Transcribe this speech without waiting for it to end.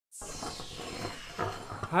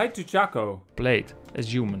Hi2Chaco played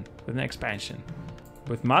as human with an expansion.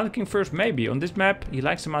 With Mountain King first, maybe. On this map, he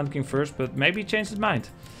likes the Mountain King first, but maybe he changed his mind.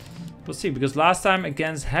 We'll see, because last time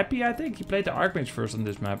against Happy, I think, he played the Archmage first on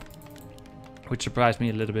this map. Which surprised me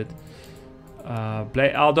a little bit.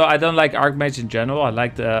 Although I don't like Archmage in general.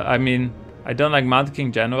 I don't like Mountain King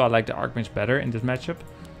in general. I like the Archmage better in this matchup.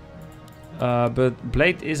 But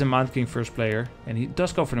Blade is a Mountain King first player. And he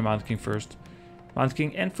does go for the Mountain King first. Mountain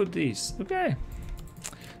King and Foot These. Okay.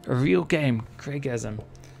 A real game. Craigasm.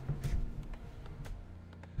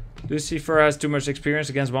 Lucifer has too much experience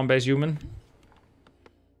against one base human.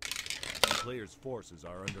 Players' forces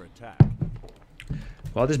are under attack.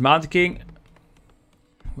 Well, this Mountain King,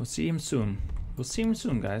 we'll see him soon. We'll see him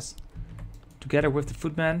soon, guys. Together with the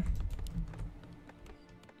Footman.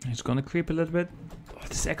 He's gonna creep a little bit. Oh,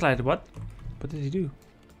 this Acolyte, what? What did he do?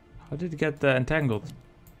 How did he get entangled?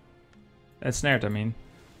 Snared, I mean.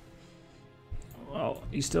 Well,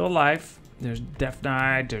 he's still alive. There's Death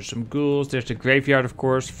Knight, there's some ghouls, there's the graveyard, of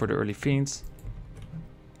course, for the early fiends.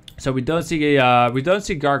 So we don't see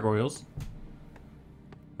gargoyles,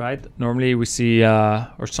 right? Normally we see,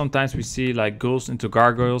 or sometimes we see like ghouls into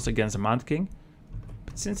gargoyles against a Mountain King.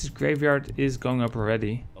 But since his graveyard is going up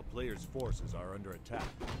already, a player's forces are under attack.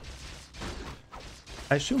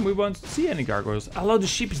 I assume we won't see any gargoyles. Hello, the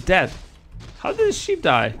sheep is dead. How did the sheep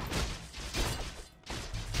die?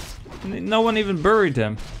 No one even buried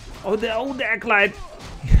him. Oh, the Acolyte.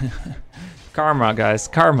 Karma, guys.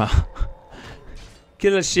 Karma.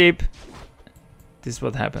 Kill a sheep. This is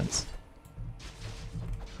what happens.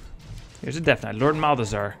 Here's a Death Knight. Lord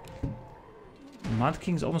Maldazar. Mountain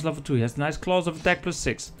King's almost level 2. He has nice claws of attack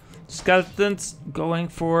 +6. Skeletons going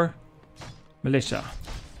for Militia.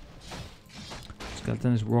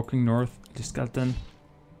 Skeleton is walking north. The skeleton.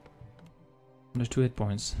 There's 2 hit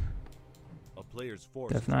points.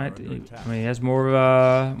 Death Knight, he has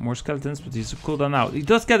more skeletons, but he's a cooldown now. He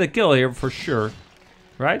does get a kill here for sure.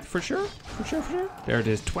 Right? For sure? For sure, for sure. There it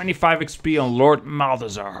is. 25 XP on Lord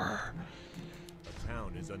Maldazar. The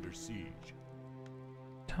town is under siege.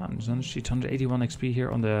 Town is under siege. 181 XP here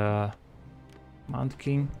on the Mountain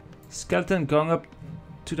King. Skeleton going up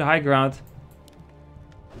to the high ground.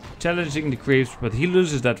 Challenging the creeps, but he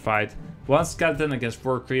loses that fight. One skeleton against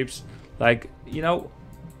 4 creeps. Like, you know,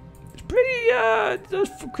 those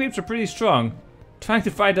creeps are pretty strong. Trying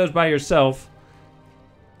to fight those by yourself,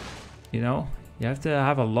 you know, you have to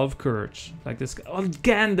have a lot of courage. Like this. Oh,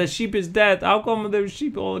 again, the sheep is dead. How come the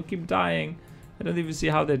sheep all keep dying? I don't even see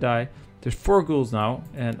how they die. There's 4 ghouls now,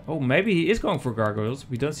 and oh, maybe he is going for gargoyles.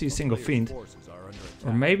 We don't see a single fiend,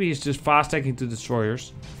 or maybe he's just fast taking to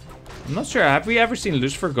destroyers. I'm not sure. Have we ever seen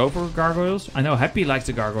Lucifer go for gargoyles? I know Happy likes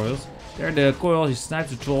the gargoyles. There, the coil. He snipes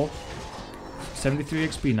the troll. 73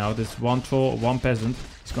 XP now. This one troll, one peasant.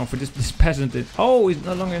 He's going for this peasant. Oh, he's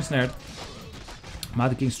no longer ensnared.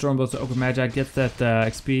 Mountain King Stormbolt, the Ogre Magi gets that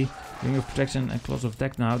XP. Ring of Protection and Claws of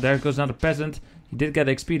Attack now. There goes another peasant. He did get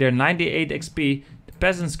XP there. 98 XP. The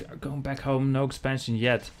peasants are going back home. No expansion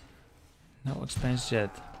yet. No expansion yet.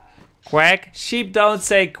 Quack. Sheep don't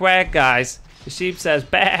say quack, guys. The sheep says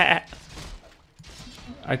bah.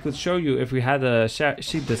 I could show you if we had a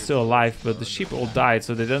sheep that's still alive, but the sheep all died,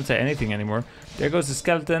 so they don't say anything anymore. There goes the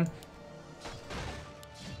skeleton.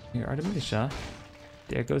 Here are the militia.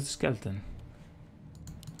 There goes the skeleton.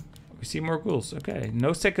 We see more ghouls. Okay,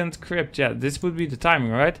 no second crypt yet. This would be the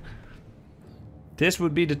timing, right? This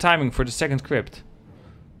would be the timing for the second crypt.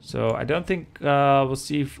 So I don't think we'll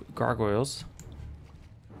see gargoyles.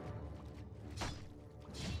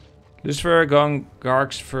 Lucifer going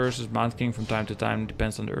Gargs versus Mountain King from time to time.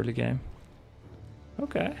 Depends on the early game.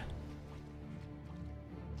 Okay.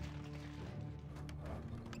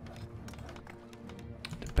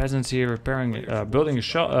 The peasants here repairing, building a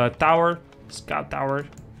tower, scout tower.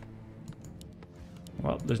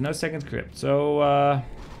 Well, there's no second crypt, so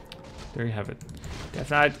there you have it. Death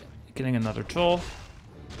Knight killing another troll.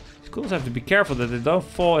 These ghouls have to be careful that they don't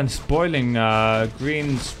fall in this boiling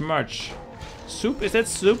green smudge. Soup? Is that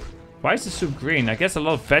soup? Why is the soup green? I guess a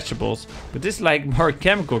lot of vegetables, but this is like more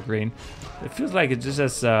chemical green. It feels like it just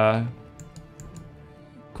has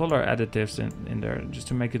color additives in there just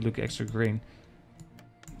to make it look extra green.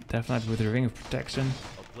 Death Knight with a ring of protection.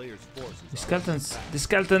 The skeletons. The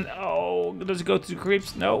skeleton. Oh, does it go to the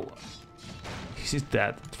creeps? No. He's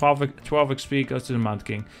dead. 12 XP goes to the Mountain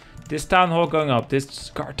King. This town hall going up. This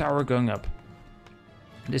guard tower going up.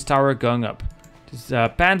 This tower going up. This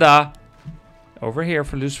panda over here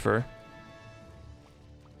for Lucifer.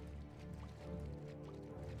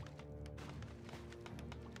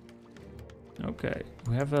 Okay,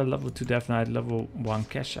 we have a level 2 Death Knight, level 1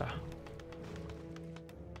 Kesha.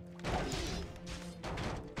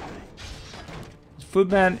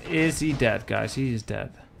 Footman, is he dead, guys? He is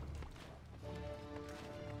dead.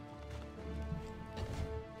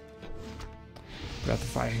 Got the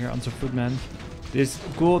fire here on some Footman. This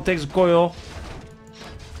ghoul takes a coil.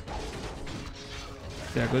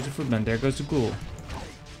 There goes the Footman. There goes the ghoul.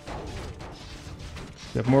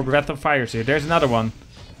 We have more breath of fires here. There's another one.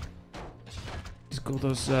 This ghoul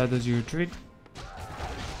does you retreat?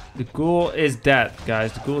 The ghoul is dead,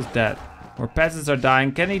 guys. The ghoul is dead. More peasants are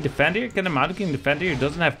dying. Can he defend here? Can the Mountain King defend here? He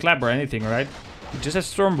doesn't have clap or anything, right? He just has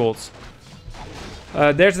Stormbolts.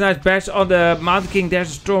 There's a nice bash on the Mountain King.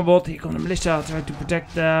 There's a Stormbolt. Here come the militia trying to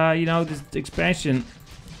protect, you know, this expansion.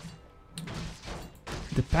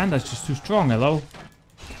 The panda is just too strong. Hello?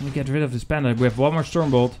 Can we get rid of this panda? We have one more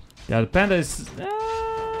Stormbolt. Yeah, the panda is...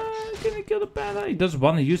 can he kill the panda? He doesn't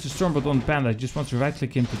want to use the Stormbolt on the panda. He just wants to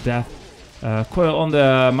right-click him to death. Coil on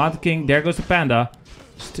the Mountain King. There goes the panda.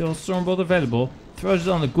 Still Stormbolt available. Throws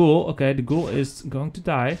it on the ghoul. Okay, the ghoul is going to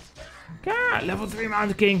die. Ah, level 3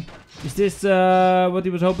 Mountain King. Is this what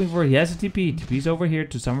he was hoping for? He has a TP. TP's over here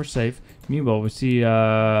to somewhere safe. Meanwhile, we see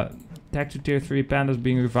Tag to Tier 3 pandas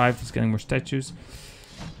being revived. He's getting more statues.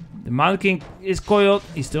 The Mountain King is coiled.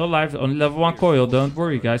 He's still alive. Only level 1 coil. Don't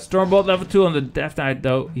worry, guys. Stormbolt level 2 on the Death Knight,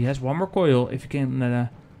 though. He has one more coil. If you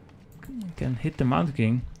can hit the Mountain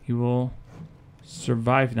King, he will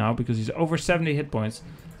survive now because he's over 70 hit points.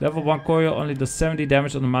 Level 1 coil only does 70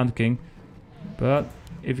 damage on the Mountain King. But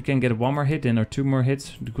if you can get one more hit in or 2 more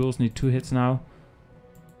hits, the ghouls need 2 hits now.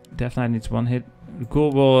 Death Knight needs 1 hit. The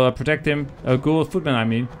ghoul will protect him. Ghoul Footman, I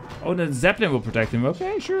mean. Oh, the Zeppelin will protect him.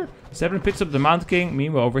 Okay, sure. Zeppelin picks up the Mountain King.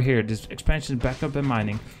 Meanwhile, over here, this expansion is back up and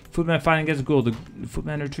mining. Footman fighting against Ghoul. The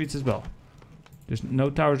Footman retreats as well. There's no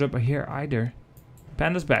towers up here either.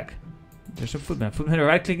 Panda's back. There's a Footman. Footman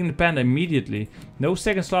right-clicking the panda immediately. No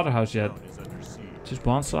second slaughterhouse yet. Just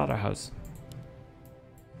one slaughterhouse.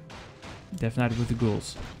 Death Knight with the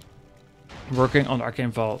ghouls. Working on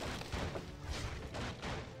Arcane Vault.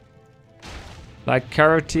 Like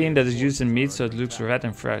carotene that is used in meat so it looks red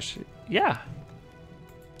and fresh. Yeah.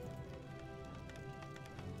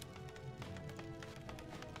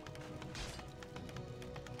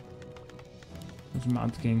 What's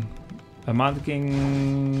Mountain King? A Mountain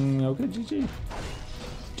King. Okay, GG.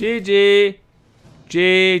 GG.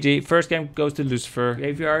 GG. First game goes to Lucifer.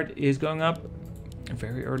 Graveyard is going up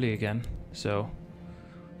very early again. So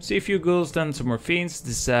see a few ghouls, then some more fiends.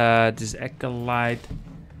 This Acolyte.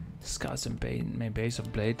 Scouts and main base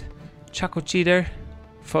of Blade. Chaco Cheater.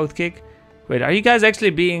 Vote kick. Wait, are you guys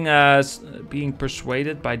actually being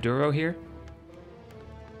persuaded by Duro here?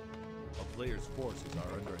 A player's forces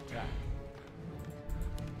are under attack.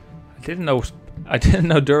 I didn't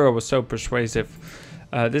know Duro was so persuasive.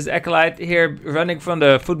 This Acolyte here running from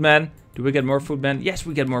the Footman. Do we get more Footmen? Yes,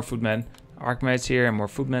 we get more Footmen. Archmage's here and more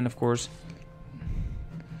Footmen, of course.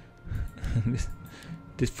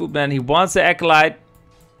 This Footman, he wants the Acolyte.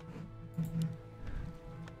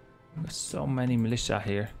 There's so many militia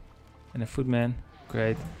here. And a Footman.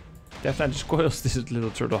 Great. Definitely just coils this little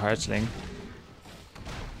turtle heartsling.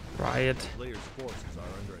 Riot. Player's forces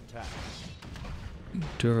are under attack.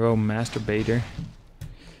 Duro Masturbator.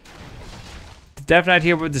 The Death Knight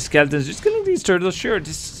here with the skeletons. Just killing these turtles. Sure,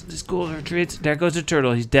 this cool retreat. There goes the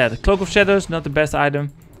turtle. He's dead. Cloak of Shadows, not the best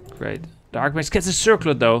item. Great. The Archmage gets a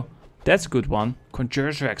circlet though. That's a good one.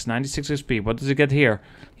 Conjurer's Rex, 96 XP. What does he get here?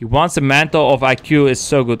 He wants the Mantle of IQ. Is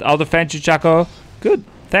so good. I'll defend you, Chaco. Good.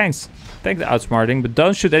 Thanks. Thanks for outsmarting. But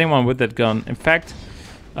don't shoot anyone with that gun. In fact,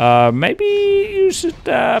 maybe you should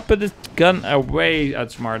put this gun away,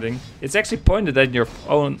 outsmarting. It's actually pointed at your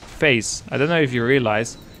own face. I don't know if you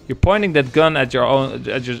realize. You're pointing that gun at your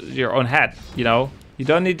own head. You know. You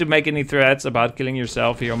don't need to make any threats about killing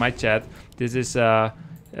yourself here on my chat. This is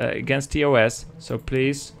against TOS. So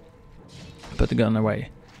please put the gun away.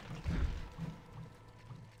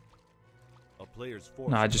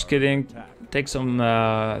 Nah, just kidding. Take some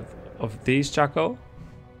of these, Chaco.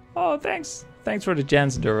 Oh, thanks. Thanks for the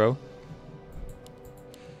chance, Duro.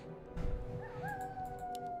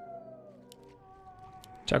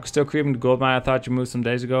 Chaco still creeping the gold mine. I thought you moved some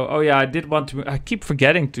days ago. Oh yeah, I did want to. I keep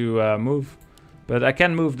forgetting to move, but I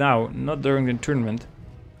can move now. Not during the tournament.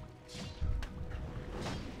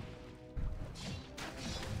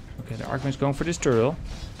 Okay, the Archmage's going for this turtle.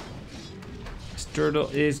 This turtle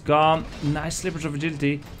is gone. Nice slippers of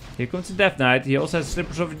agility. Here comes the Death Knight. He also has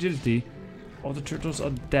slippers of agility. All the turtles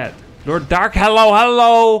are dead. Lord Dark, hello,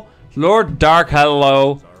 hello! Lord Dark,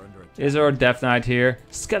 hello! Is our Death Knight here?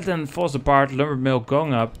 Skeleton falls apart. Lumber mill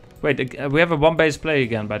going up. Wait, we have a one base play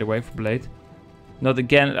again, by the way, for Blade. Not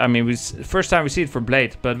again. I mean, first time we see it for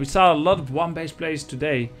Blade, but we saw a lot of one base plays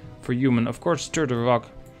today for human. Of course, Turtle Rock.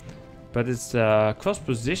 But it's cross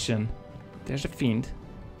position. There's a fiend.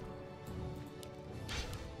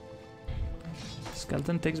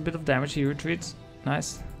 Skeleton takes a bit of damage. He retreats.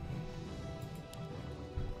 Nice.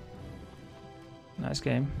 Nice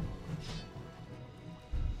game.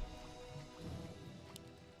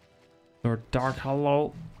 Lord Dark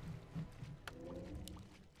Hollow.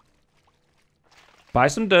 Buy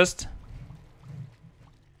some dust.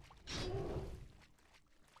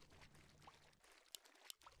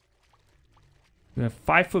 We have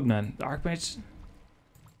 5 footmen. The Archmage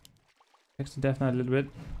takes the Death Knight a little bit.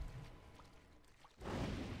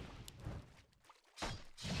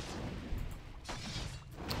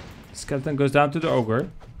 Skeleton goes down to the Ogre.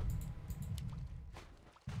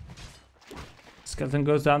 Skeleton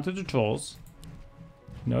goes down to the Trolls.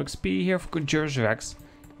 No XP here for Conjurer's Rex.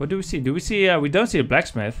 What do we see? Do we see... we don't see a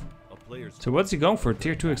Blacksmith. So what's he going for?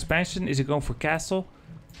 Tier 2 expansion? Is he going for Castle?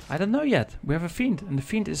 I don't know yet. We have a Fiend. And the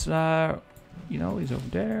Fiend is... you know, he's over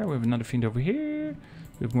there. We have another Fiend over here.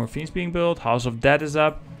 We have more Fiends being built. House of Death is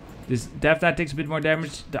up. This Death Knight takes a bit more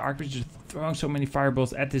damage. The Archmage is throwing so many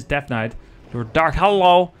fireballs at this Death Knight. Lord Dark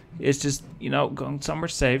Hollow is just, you know, going somewhere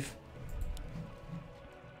safe.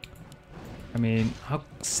 I mean, how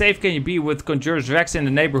safe can you be with Conjurer's Rex in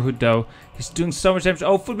the neighborhood, though? He's doing so much damage.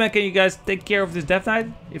 Oh, Footman, can you guys take care of this Death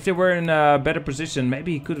Knight? If they were in a better position,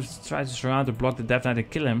 maybe he could have tried to surround or block the Death Knight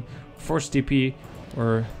and kill him. Force TP,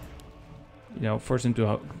 or, you know, force him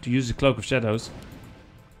to use the Cloak of Shadows.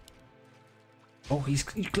 Oh, he's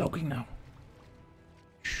cloaking now.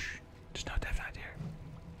 Shh, there's no Death Knight here.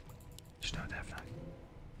 There's no Death Knight.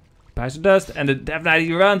 Buys the dust, and the Death Knight,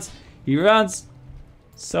 he runs. He runs.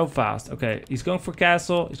 So fast. Okay, he's going for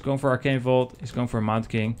Castle. He's going for Arcane Vault. He's going for Mount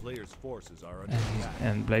King.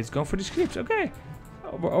 And Blade's going for these creeps. Okay.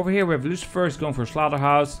 Over here we have Lucifer. He's going for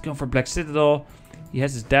Slaughterhouse. He's going for Black Citadel. He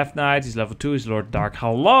has his Death Knight. He's level 2. He's Lord Dark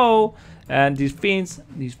Hollow. And these fiends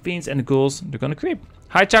and the ghouls, they're gonna creep.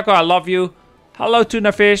 Hi Chaco, I love you. Hello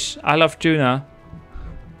Tuna Fish. I love tuna.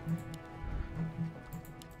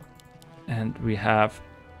 And we have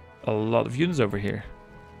a lot of units over here.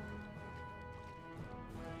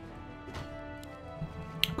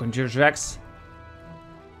 Conjurer's Rex.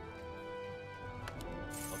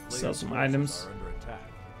 Sell some items.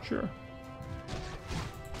 Sure.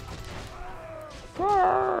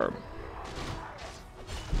 Farm.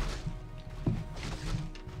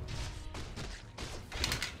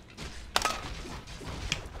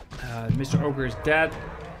 Mr. Ogre is dead.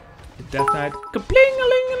 The Death Knight.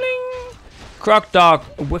 Ka-pling-a-ling-a-ling. Croc Dog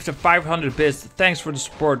with the 500 bits. Thanks for the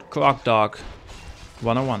support, Croc Dog.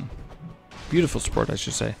 101. Beautiful sport, I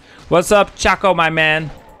should say. What's up, Chaco, my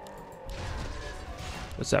man?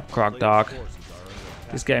 What's up, Croc Dog?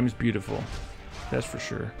 This game is beautiful. That's for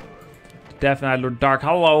sure. Death Knight, Lord Dark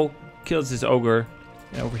Hollow kills this Ogre.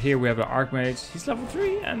 And over here we have the Archmage. He's level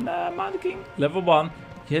 3. And Mount King, level 1.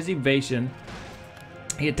 He has evasion.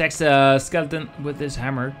 He attacks the skeleton with his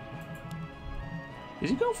hammer. Is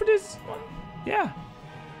he going for this one? Yeah.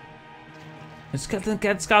 The skeleton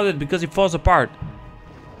can't scout it because he falls apart.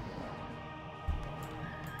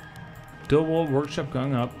 Double workshop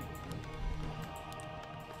going up.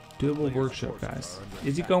 Double workshop, guys.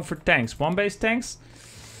 Is he going for tanks? One base tanks?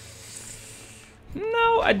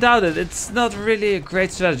 No, I doubt it. It's not really a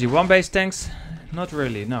great strategy. One base tanks? Not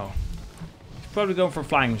really, no. He's probably going for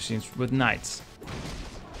flying machines with knights.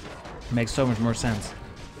 Makes so much more sense.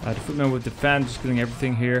 The footman with the fan, just doing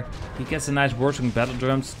everything here. He gets a nice Warcraft battle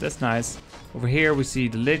drums. That's nice. Over here we see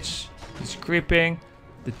the Lich. He's creeping.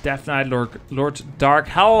 The Death Knight, Lord Dark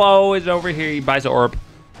Hollow is over here. He buys an orb.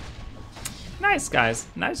 Nice, guys.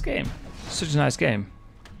 Nice game. Such a nice game.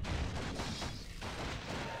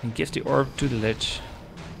 He gives the orb to the Lich.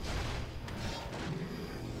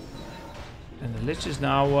 And the Lich is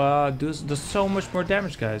now does so much more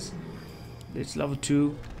damage, guys. Lich level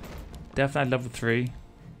 2. Death Knight level 3.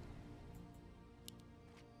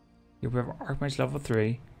 Here we have Archmage level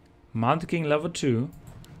 3. Mount King level 2.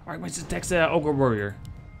 Archmage attacks the Ogre Warrior.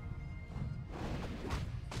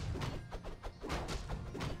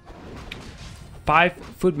 Five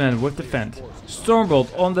footmen with defense.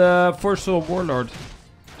 Stormbolt on the Forceful Warlord.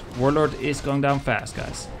 Warlord is going down fast,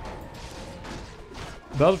 guys.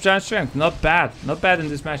 Belt of Giant Strength, not bad. Not bad in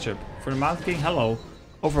this matchup. For the Mount King, hello.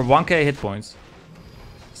 Over 1k hit points.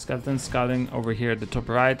 Skeleton scouting over here at the top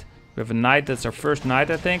right. We have a knight, that's our first knight,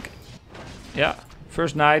 I think. Yeah,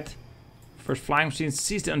 first knight. First flying machine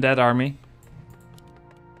sees the undead army.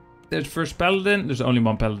 There's first paladin, there's only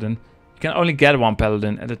one paladin. You can only get one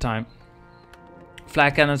paladin at a time.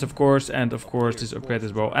 Flag cannons, of course, and of course this upgrade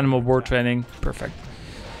as well. Animal war training, perfect.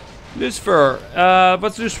 Lucifer,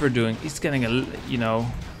 what's Lucifer doing? He's getting a, you know,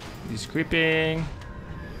 He's creeping.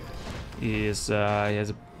 He has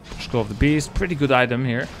a Skull of the Beast. Pretty good item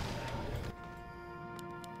here.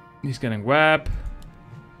 He's getting web.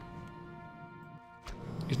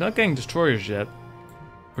 He's not getting destroyers yet.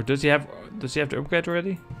 Or does he have to upgrade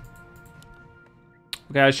already?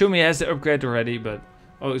 Okay, I assume he has the upgrade already, but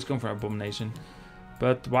oh, he's going for Abomination.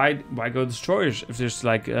 But why go destroyers if there's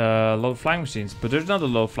like a lot of flying machines? But there's not a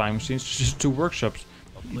lot of flying machines, there's just 2 workshops.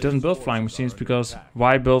 He doesn't build flying machines because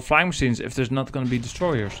why build flying machines if there's not going to be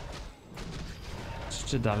destroyers?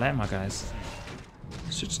 Such a dilemma, guys.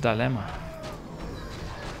 Such a dilemma.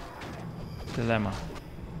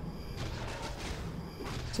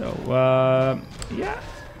 So, yeah.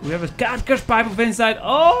 We have a Catker's Pipe of Insight.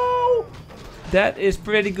 Oh! That is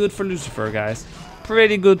pretty good for Lucifer, guys.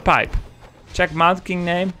 Pretty good pipe. Check Mountain King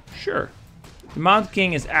name? Sure. The Mountain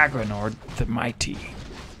King is Agronor the Mighty.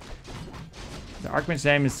 The Archmage's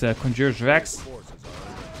name is Conjurer's Rex.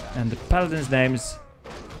 And the Paladin's name is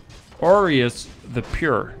Aureus the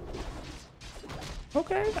Pure.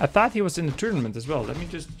 Okay, I thought he was in the tournament as well. Let me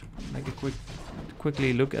just make a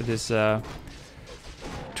quickly look at this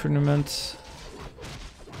tournament.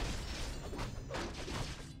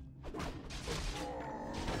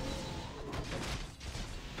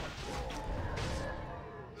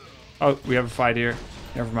 Oh, we have a fight here.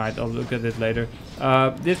 Never mind, I'll look at it later.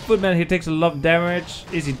 This footman here takes a lot of damage.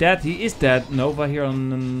 Is he dead? He is dead. Nova here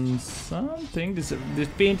on something. This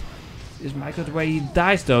fiend is Michael the way he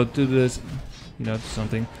dies though to this, you know, to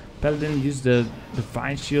something. Paladin used the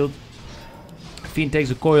Divine Shield. Fiend takes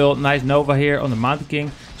a coil. Nice Nova here on the Mountain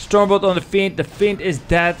King. Stormbolt on the Fiend. The Fiend is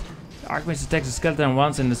dead. The Archmage attacks the skeleton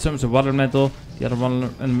once and it summons a water elemental. The other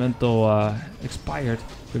one elemental expired.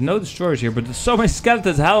 We have no destroyers here, but there's so many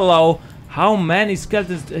skeletons. Hello! How many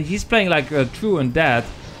skeletons? He's playing like a true undead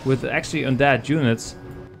with actually undead units.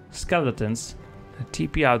 Skeletons.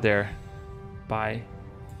 TP out there by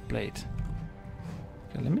Blade.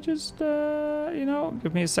 Okay, let me just, you know,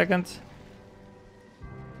 give me a second.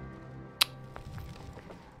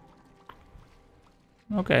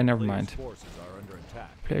 Okay, never mind.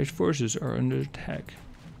 Players' forces are under attack.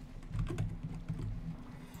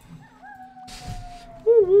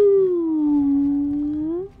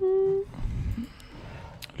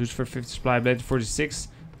 Lucifer 50 supply blade 46.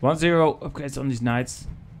 1-0 upgrades on these knights.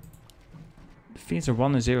 The fiends are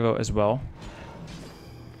 1-0 as well.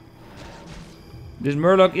 This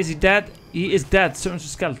Murloc, is he dead? He is dead. Summons a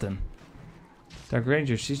skeleton. Dark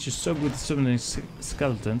Ranger, she's just so good at summoning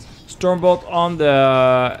skeletons. Stormbolt on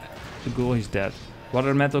the ghoul, he's dead. Water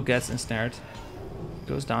Elemental gets ensnared.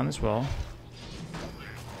 Goes down as well.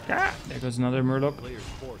 Ah, there goes another Murloc.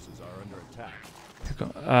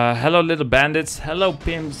 Hello little bandits. Hello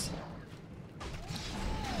pimps.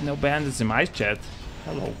 No bandits in my chat.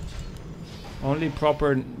 Hello. Only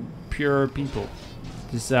proper, pure people.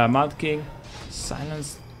 This Mount King.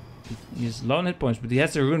 Silence. He has low hit points, but he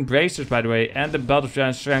has the Rune Bracers, by the way, and the Belt of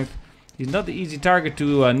Giant Strength. He's not the easy target to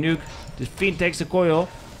nuke. This Fiend takes the coil.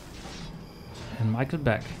 And Michael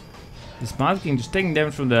back. This Mount King just taking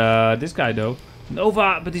damage from this guy though.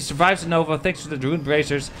 Nova, but he survives the Nova thanks to the Rune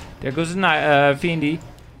Bracers. There goes the Fiendy.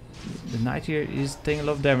 The Knight here is taking a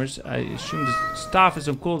lot of damage. I assume the staff is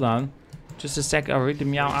on cooldown. Just a sec, I'll read the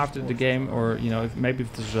meow after the game, or you know, maybe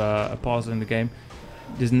if there's a pause in the game.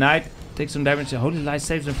 This Knight takes some damage. The Holy Light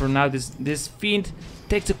saves him for now. This Fiend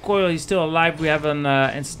takes a coil. He's still alive. We have an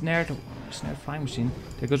ensnared flying machine.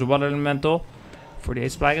 There goes a Water Elemental.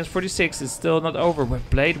 48 supply against 46. It's still not over. With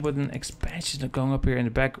Blade with an expansion going up here in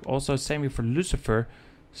the back. Also same here for Lucifer.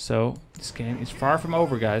 So this game is far from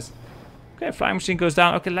over, guys. Okay, flying machine goes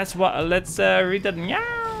down. Okay, let's read that.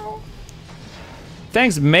 Meow.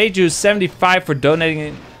 Thanks Meiju75 for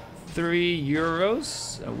donating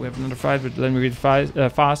 €3. We have another fight, but let me read it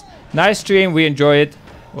fast. Nice stream, we enjoy it.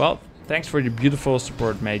 Well, thanks for your beautiful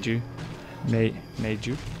support, Meiju.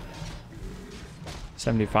 Meiju.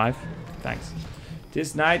 75. Thanks.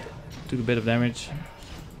 This knight took a bit of damage.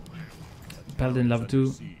 Paladin level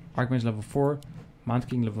 2. Archmage level 4. Mount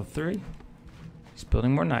King level 3. He's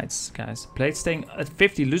building more knights, guys. Blade staying at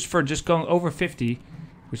 50. Lucifer just going over 50.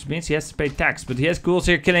 Which means he has to pay tax. But he has ghouls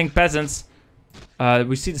here killing peasants.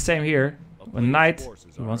 We see the same here. A knight,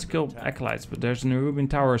 he wants to kill acolytes. But there's a Nerubian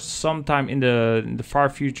tower sometime in the far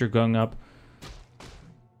future going up.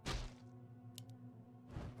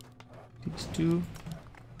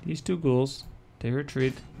 These two ghouls. They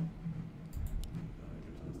retreat.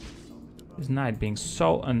 This knight being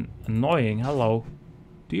so annoying. Hello.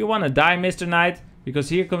 Do you want to die, Mr. Knight? Because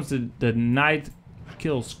here comes the knight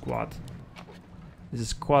kill squad. This is a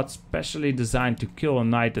squad specially designed to kill a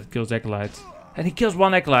knight that kills acolytes. And he kills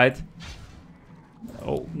one acolyte.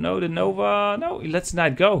 Oh, no, the Nova. No, he lets the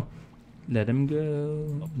Knight go. Let him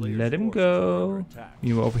go. Let him go.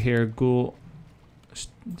 You over here, ghoul.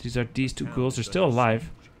 These two ghouls are still alive.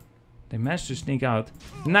 They managed to sneak out.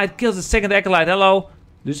 The Knight kills the second Acolyte. Hello.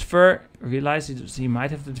 Lucifer realizes he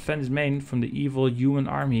might have to defend his main from the evil human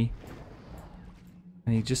army.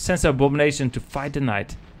 And he just sends an Abomination to fight the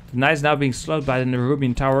Knight. The Knight is now being slowed by the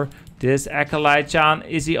Nerubian Tower. This Acolyte-chan,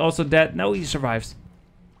 is he also dead? No, he survives.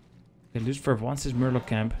 Okay, Lucifer wants his Murloc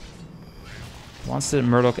camp. Wants the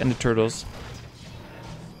Murloc and the turtles.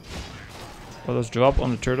 Will those drop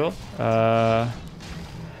on the turtle? I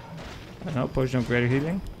don't know, Potion of Greater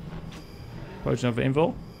Healing. Potion of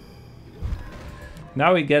Invul.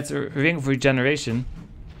 Now he gets a Ring of Regeneration.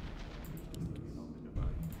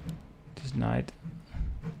 This Knight.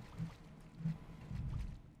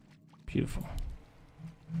 Beautiful.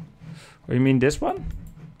 Or you mean this one?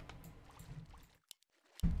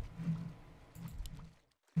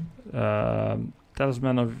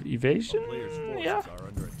 Talisman of Evasion? Yeah. Are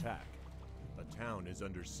under attack. The town is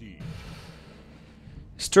under siege.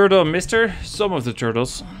 Is Turtle a mister? Some of the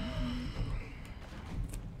turtles.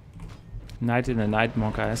 Knight in the Night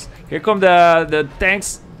Monk eyes. Here come the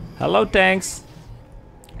tanks. Hello, tanks.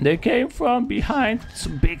 They came from behind.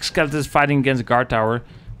 Some big skeletons fighting against a guard tower.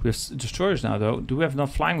 We have destroyers now, though. Do we have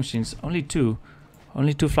enough flying machines? Only two.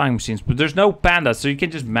 Only 2 flying machines. But there's no pandas, so you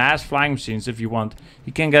can just mass flying machines if you want.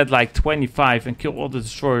 You can get like 25 and kill all the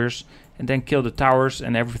destroyers. And then kill the towers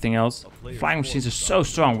and everything else. Flying machines are so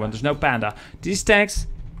strong when there's no panda. These tanks,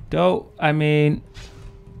 though, I mean,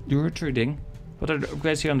 you're retreating. What are the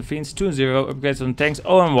upgrades here on the Fiends? 2 and 0. Upgrades on the tanks.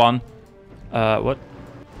 0 and 1. What?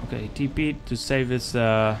 Okay, TP to save his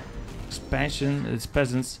expansion, his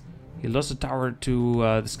peasants. He lost the tower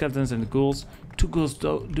to the skeletons and the ghouls. 2 ghouls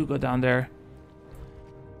do go down there.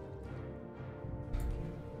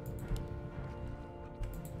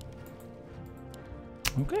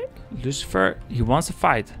 Okay, Lucifer, he wants a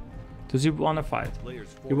fight. Does he want to fight?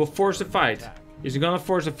 He will force a fight. Is he gonna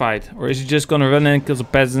force a fight? Or is he just gonna run in, kill the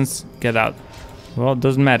peasants, get out? Well, it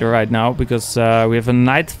doesn't matter right now, because we have a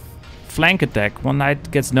Knight flank attack. One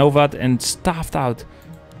Knight gets Novad and staffed out.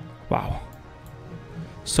 Wow.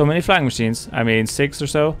 So many flying machines. I mean, 6 or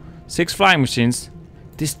so. 6 flying machines.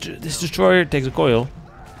 This destroyer takes a coil.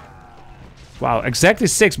 Wow, exactly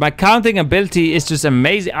 6. My counting ability is just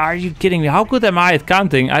amazing. Are you kidding me? How good am I at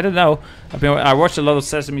counting? I don't know. I watched a lot of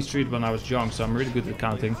Sesame Street when I was young, so I'm really good at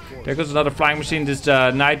counting. There goes another flying machine. This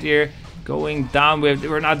Knight here going down.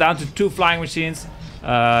 We're now down to 2 flying machines.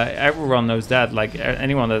 Everyone knows that. Like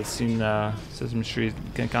anyone that's seen Sesame Street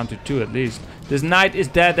can count to 2 at least. This Knight is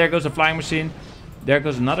dead. There goes a flying machine. There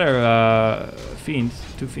goes another Fiend.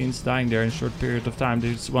 2 Fiends dying there in a short period of time.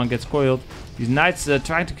 This one gets coiled. These Knights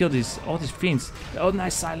trying to kill all these Fiends. Oh,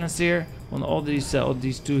 nice silence here on all these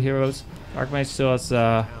 2 heroes. Archmage still has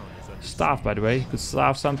staff, by the way. He could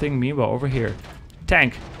staff something. Meanwhile, over here,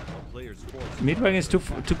 tank. Meatwang is too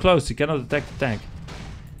close. He cannot attack the tank.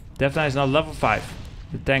 Death Knight is now level 5.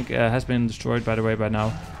 The tank has been destroyed, by the way, by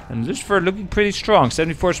now. And Lucifer looking pretty strong.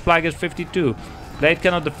 74 supply against 52. Blade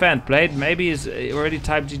cannot defend. Blade maybe is already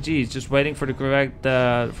type GG. He's just waiting for the correct,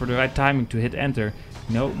 for the right timing to hit enter.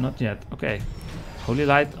 No, not yet. Okay. Holy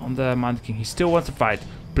Light on the Mountain King. He still wants to fight.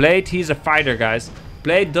 Blade, he's a fighter, guys.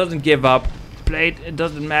 Blade doesn't give up. Blade, it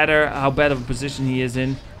doesn't matter how bad of a position he is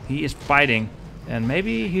in. He is fighting. And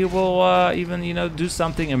maybe he will even, you know, do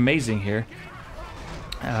something amazing here.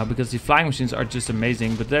 Because the flying machines are just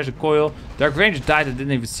amazing. But there's a coil. Dark Ranger died. I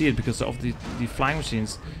didn't even see it because of the flying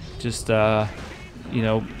machines. Just, you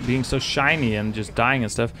know, being so shiny and just dying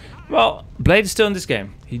and stuff. Well, Blade is still in this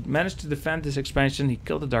game. He managed to defend this expansion. He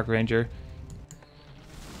killed the Dark Ranger.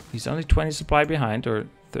 He's only 20 supply behind, or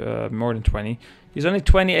more than 20. He's only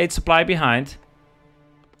 28 supply behind.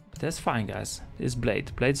 But that's fine, guys. It's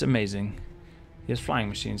Blade. Blade's amazing. He has flying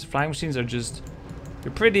machines. Flying machines are just...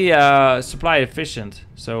 they're pretty supply efficient.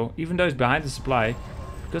 So even though he's behind the supply,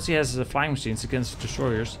 because he has flying machines against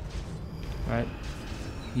destroyers, right?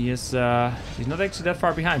 He is he's not actually that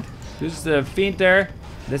far behind. There's the Fiend there.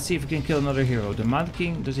 Let's see if we can kill another hero. The Mountain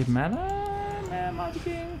King, does he have mana? Nah, Mountain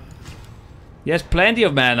King. He has plenty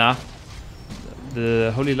of mana.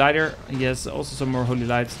 The Holy Lighter, he has also some more Holy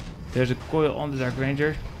Lights. There's a coil on the Dark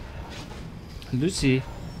Ranger. Lucy,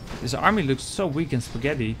 this army looks so weak and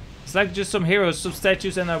spaghetti. It's like just some heroes, some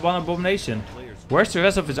statues, and one abomination. Where's the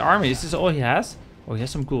rest of his army? Is this all he has? Oh, he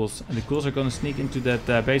has some ghouls. And the ghouls are gonna sneak into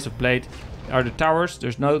that base of Blade. Are the towers?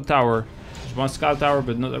 There's no tower. There's one scout tower,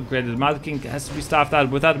 but not upgraded. The Mountain King has to be staffed out.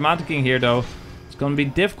 Without the Mountain King here, though, it's gonna be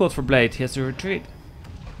difficult for Blade. He has to retreat.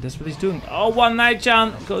 That's what he's doing. Oh, one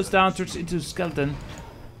Night-chan goes down into skeleton.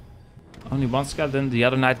 Only one skeleton. The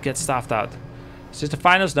other knight gets staffed out. Is this the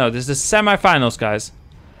finals? No, this is the semi-finals, guys.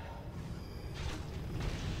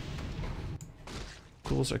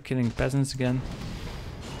 Ghouls are killing peasants again.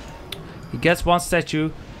 He gets one statue.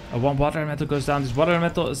 One water elemental goes down. This water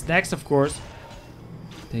elemental is next, of course.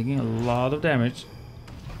 Taking a lot of damage.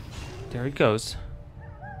 There he goes.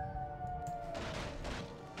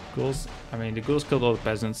 Ghouls. I mean, the ghouls killed all the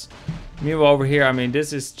peasants. Meanwhile, over here, I mean,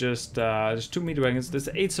 this is just... there's 2 meat wagons. There's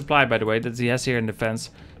 8 supply, by the way, that he has here in defense.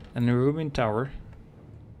 And the Ruin Tower.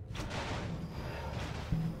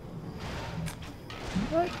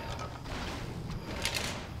 What?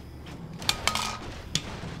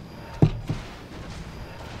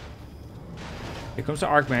 Here comes the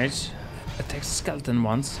Archmage. Attacks the skeleton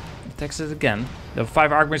once. Attacks it again. The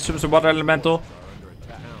 5 Archmage subs the water elemental.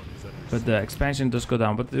 But the expansion does go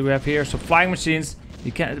down. What do we have here? So flying machines.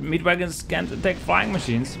 You can't. Meat wagons can't attack flying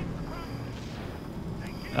machines.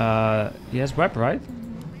 He has web, right?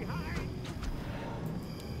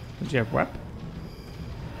 Did you have web?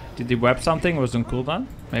 Did he web something? Was on cooldown?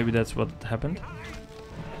 Maybe that's what happened.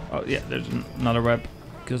 Oh yeah, there's another web.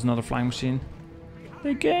 Kills another flying machine.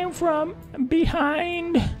 They came from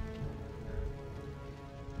behind.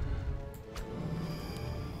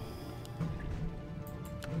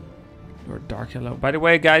 You're dark yellow. By the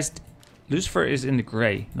way, guys, Lucifer is in the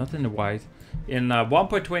gray, not in the white. In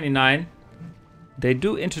 1.29, they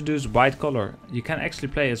do introduce white color. You can actually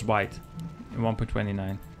play as white in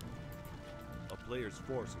 1.29. A player's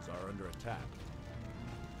forces are under attack.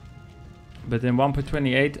 But in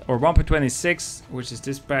 1.28 or 1.26, which is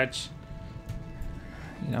this patch,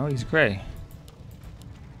 you know, he's gray.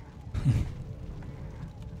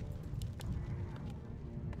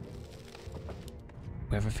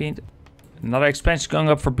 We have a fiend. Another expansion going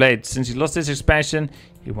up for Blade. Since he lost this expansion,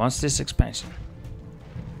 he wants this expansion.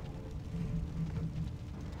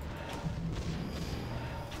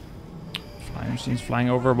 Flying machines flying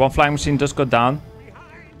over. One flying machine does go down.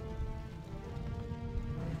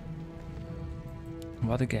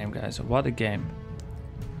 What a game, guys. What a game.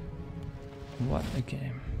 What a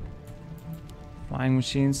game. Flying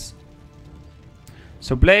machines.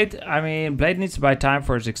 So Blade, I mean, Blade needs to buy time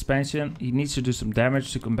for his expansion. He needs to do some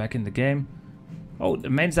damage to come back in the game. Oh, the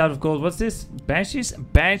main's out of gold. What's this? Banshees?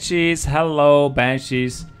 Banshees. Hello,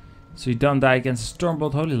 Banshees. So you don't die against a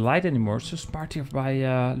Stormbolt Holy Light anymore. So smart here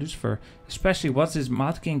by Lucifer. Especially once his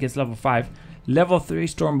Mount King gets level 5. Level 3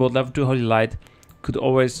 Stormbolt, level 2 Holy Light. Could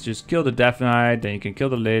always just kill the Death Knight. Then you can kill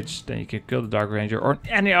the Lich. Then you can kill the Dark Ranger. Or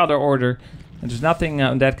any other order. And there's nothing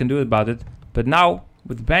Undead can do about it. But now,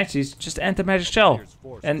 with the Banshees, just enter Magic Shell.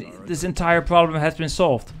 And this entire problem has been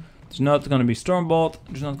solved. There's not going to be Stormbolt.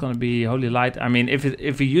 There's not going to be Holy Light. I mean,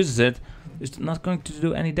 if he uses it, it's not going to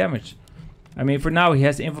do any damage. I mean, for now, he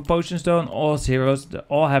has the Info Potions though. And all his heroes, they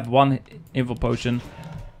all have one Info Potion.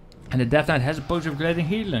 And the Death Knight has a Potion of Greater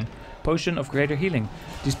Healing. Potion of Greater Healing.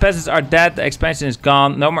 These peasants are dead. The expansion is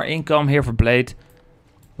gone. No more income here for Blade.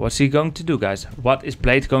 What's he going to do, guys? What is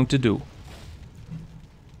Blade going to do?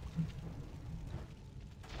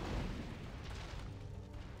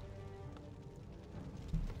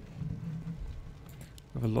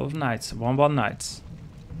 We have a lot of knights. 1-1 knights.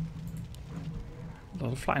 A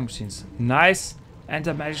lot of flying machines. Nice.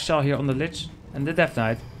 Anti-magic shell here on the Lich. And the Death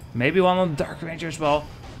Knight. Maybe one on the Dark Ranger as well.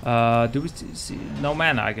 Do we see? No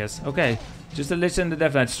mana, I guess. Okay. Just the Lich and the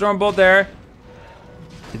Death Knight. Stormbolt there.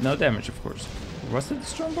 Did no damage, of course. Was it the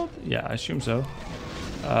Stormbolt? Yeah, I assume so.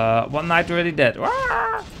 One knight already dead.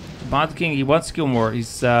 Ah! Mount King, he wants to kill more. He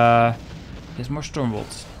has more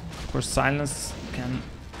Stormbolts. Of course, silence can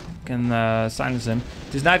silence him.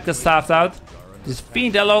 This knight gets staffed out. This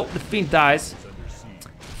fiend, hello, the fiend dies.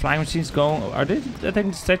 Flying machines going. Are they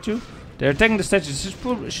attacking the statue? They're attacking the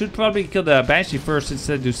statue. Should probably kill the Banshee first since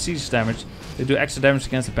they do siege damage. They do extra damage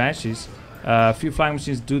against the Banshees. A few flying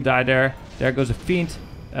machines do die there. There goes a fiend.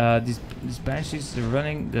 These Banshees are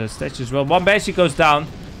running the statue as well. One Banshee goes down.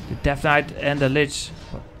 The Death Knight and the Lich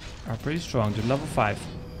are pretty strong. They're level 5.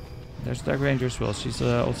 There's Dark Ranger as well. She's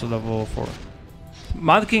also level 4.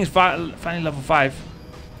 Mount King is finally level 5.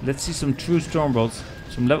 Let's see some true Stormbolts.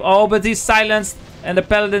 Oh, but he's silenced. And the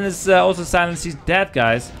Paladin is also silenced. He's dead,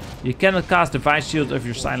 guys. You cannot cast Divine Shield if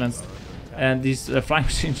you're silenced. And these flying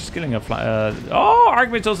machines just killing a fly. Oh,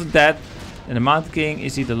 Archmage's also dead. And the Mount King,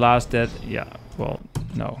 is he the last dead? Yeah, well,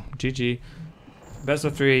 no. GG. Best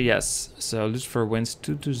of 3, yes. So Lucifer wins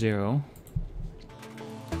 2-0.